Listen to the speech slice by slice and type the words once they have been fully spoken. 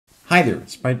Hi there!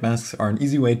 Sprite masks are an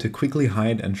easy way to quickly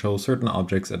hide and show certain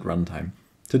objects at runtime.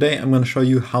 Today I'm going to show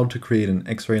you how to create an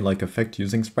X-ray-like effect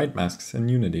using sprite masks in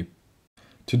Unity.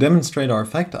 To demonstrate our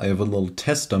effect, I have a little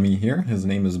test dummy here. His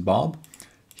name is Bob.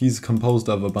 He's composed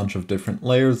of a bunch of different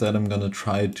layers that I'm going to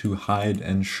try to hide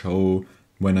and show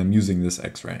when I'm using this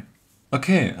X-ray.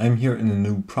 Okay, I'm here in a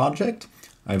new project.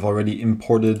 I've already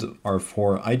imported our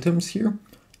 4 items here.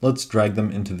 Let's drag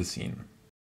them into the scene.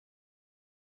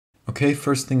 Okay,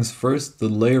 first things first, the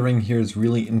layering here is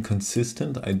really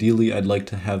inconsistent. Ideally, I'd like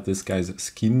to have this guy's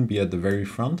skin be at the very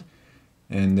front,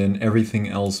 and then everything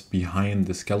else behind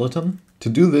the skeleton. To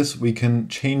do this, we can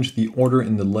change the order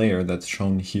in the layer that's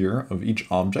shown here of each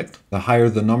object. The higher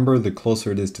the number, the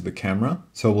closer it is to the camera.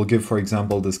 So we'll give, for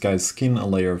example, this guy's skin a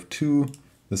layer of 2,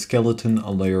 the skeleton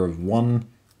a layer of 1,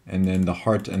 and then the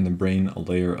heart and the brain a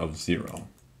layer of 0.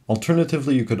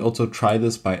 Alternatively, you could also try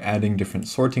this by adding different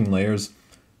sorting layers.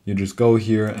 You just go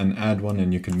here and add one,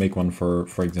 and you can make one for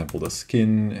example, the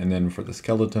skin, and then for the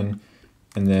skeleton.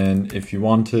 And then if you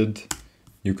wanted,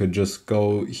 you could just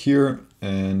go here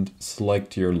and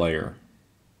select your layer.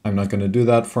 I'm not going to do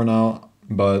that for now,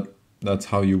 but that's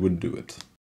how you would do it.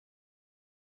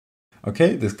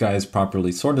 Okay, this guy is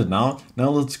properly sorted now. Now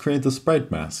let's create the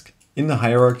sprite mask. In the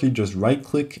hierarchy, just right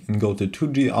click and go to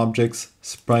 2D Objects,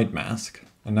 Sprite Mask.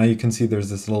 And now you can see there's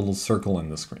this little circle in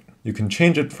the screen. You can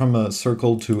change it from a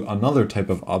circle to another type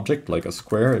of object, like a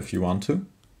square if you want to.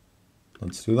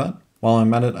 Let's do that. While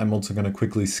I'm at it, I'm also going to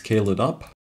quickly scale it up.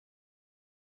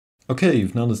 Okay,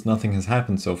 you've noticed nothing has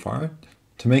happened so far.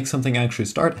 To make something actually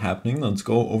start happening, let's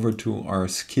go over to our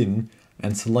skin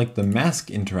and select the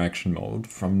mask interaction mode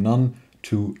from none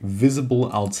to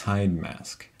visible outside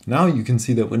mask. Now you can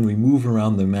see that when we move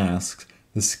around the mask,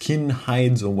 the skin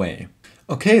hides away.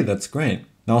 Okay, that's great.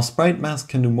 Now a sprite mask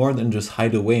can do more than just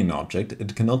hide away an object,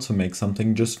 it can also make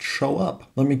something just show up.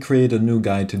 Let me create a new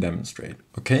guy to demonstrate.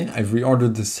 Okay, I've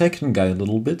reordered the second guy a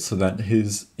little bit so that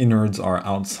his innards are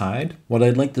outside. What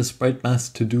I'd like the sprite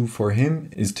mask to do for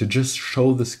him is to just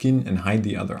show the skin and hide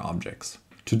the other objects.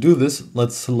 To do this,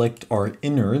 let's select our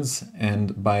innards,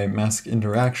 and by mask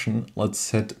interaction, let's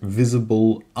set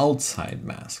visible outside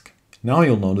mask. Now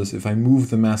you'll notice if I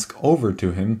move the mask over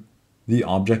to him, the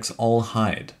objects all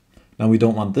hide. Now we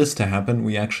don't want this to happen,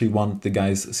 we actually want the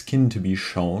guy's skin to be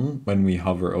shown when we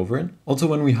hover over it. Also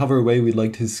when we hover away, we'd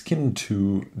like his skin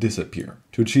to disappear.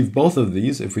 To achieve both of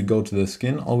these, if we go to the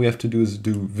skin, all we have to do is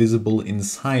do visible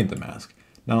inside the mask.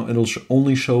 Now it'll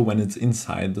only show when it's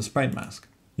inside the sprite mask.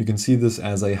 You can see this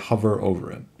as I hover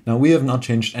over it. Now we have not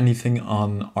changed anything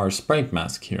on our sprite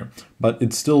mask here, but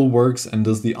it still works and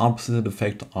does the opposite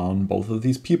effect on both of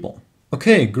these people.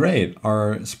 Okay, great.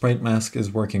 Our sprite mask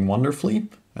is working wonderfully,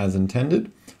 as intended.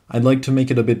 I'd like to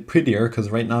make it a bit prettier, because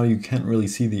right now you can't really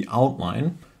see the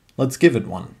outline. Let's give it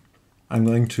one. I'm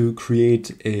going to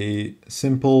create a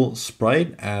simple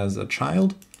sprite as a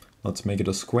child. Let's make it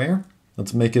a square.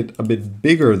 Let's make it a bit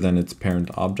bigger than its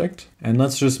parent object. And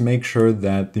let's just make sure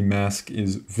that the mask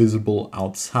is visible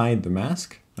outside the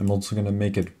mask. I'm also going to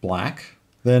make it black.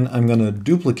 Then I'm going to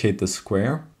duplicate the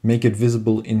square, make it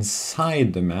visible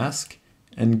inside the mask,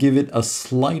 and give it a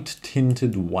slight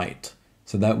tinted white,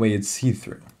 so that way it's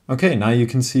see-through. Okay, now you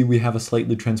can see we have a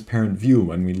slightly transparent view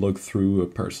when we look through a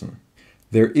person.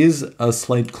 There is a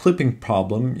slight clipping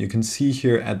problem. You can see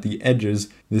here at the edges,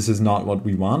 this is not what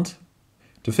we want.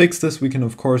 To fix this, we can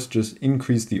of course just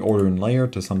increase the order in layer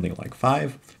to something like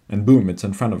 5, and boom, it's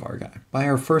in front of our guy. By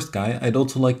our first guy, I'd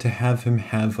also like to have him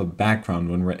have a background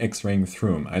when we're X-raying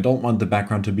through him. I don't want the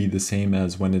background to be the same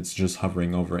as when it's just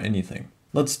hovering over anything.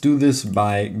 Let's do this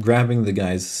by grabbing the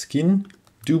guy's skin,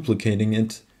 duplicating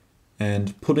it,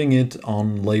 and putting it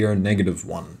on layer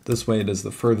 -1. This way it is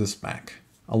the furthest back.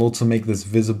 I'll also make this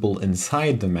visible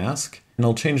inside the mask, and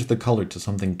I'll change the color to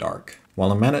something dark.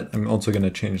 While I'm at it, I'm also going to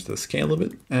change the scale a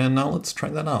bit, and now let's try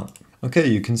that out. Okay,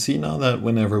 you can see now that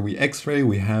whenever we X-ray,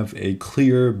 we have a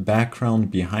clear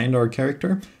background behind our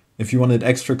character. If you wanted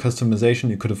extra customization,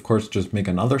 you could of course just make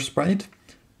another sprite.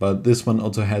 But this one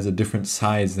also has a different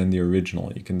size than the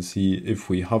original. You can see if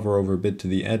we hover over a bit to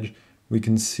the edge, we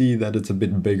can see that it's a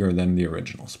bit bigger than the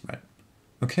original sprite.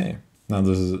 Okay, now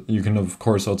you can of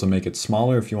course also make it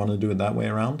smaller if you want to do it that way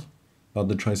around, but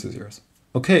the choice is yours.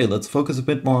 Okay, let's focus a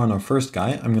bit more on our first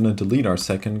guy. I'm going to delete our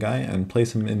second guy and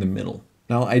place him in the middle.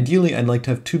 Now ideally I'd like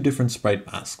to have 2 different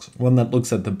sprite masks, one that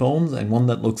looks at the bones and one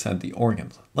that looks at the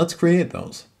organs. Let's create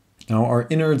those. Now our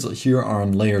innards here are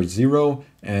on layer 0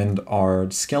 and our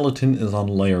skeleton is on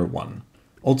layer 1.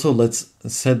 Also, let's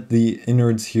set the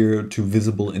innards here to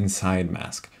visible inside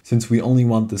mask, since we only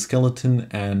want the skeleton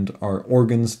and our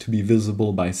organs to be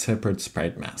visible by separate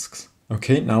sprite masks.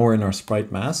 Okay, now we're in our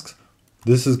sprite masks.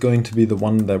 This is going to be the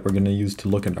one that we're going to use to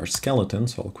look at our skeleton,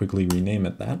 so I'll quickly rename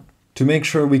it that. To make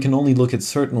sure we can only look at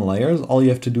certain layers, all you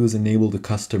have to do is enable the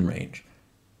custom range.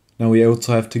 Now we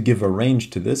also have to give a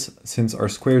range to this. Since our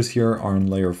squares here are on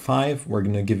layer 5, we're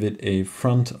going to give it a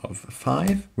front of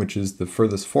 5, which is the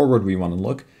furthest forward we want to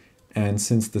look. And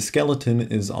since the skeleton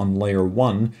is on layer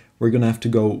 1, we're going to have to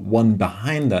go 1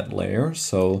 behind that layer.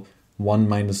 So 1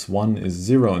 minus 1 is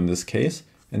 0 in this case.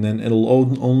 And then it'll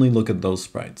only look at those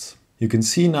sprites. You can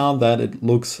see now that it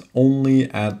looks only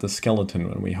at the skeleton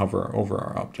when we hover over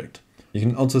our object. You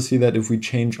can also see that if we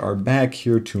change our back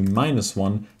here to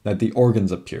 -1, that the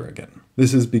organs appear again.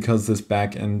 This is because this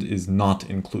back end is not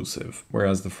inclusive,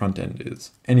 whereas the front end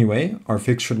is. Anyway, our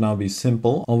fix should now be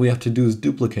simple. All we have to do is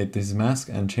duplicate this mask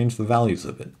and change the values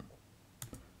of it.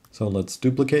 So let's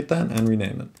duplicate that and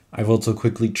rename it. I've also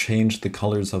quickly changed the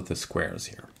colors of the squares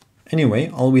here. Anyway,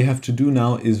 all we have to do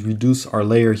now is reduce our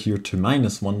layer here to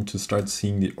 -1 to start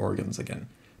seeing the organs again.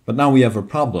 But now we have a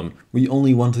problem. We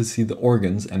only want to see the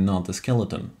organs and not the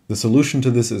skeleton. The solution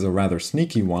to this is a rather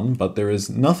sneaky one, but there is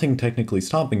nothing technically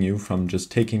stopping you from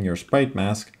just taking your sprite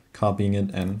mask, copying it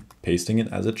and pasting it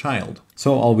as a child.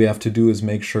 So all we have to do is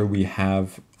make sure we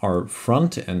have our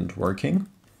front end working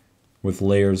with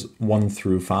layers 1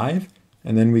 through 5,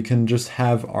 and then we can just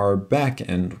have our back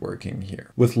end working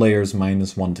here with layers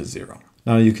 -1 to 0.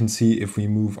 Now you can see if we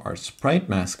move our sprite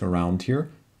mask around here,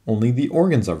 only the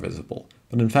organs are visible.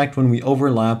 But in fact, when we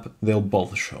overlap, they'll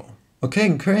both show. Okay,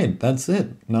 great, that's it.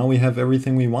 Now we have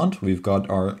everything we want. We've got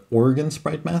our organ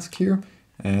sprite mask here,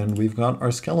 and we've got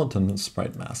our skeleton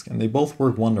sprite mask, and they both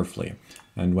work wonderfully.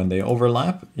 And when they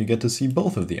overlap, you get to see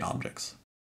both of the objects.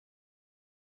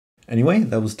 Anyway,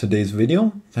 that was today's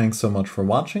video. Thanks so much for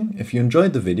watching. If you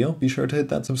enjoyed the video, be sure to hit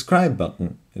that subscribe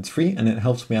button. It's free and it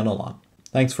helps me out a lot.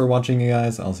 Thanks for watching, you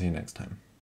guys. I'll see you next time.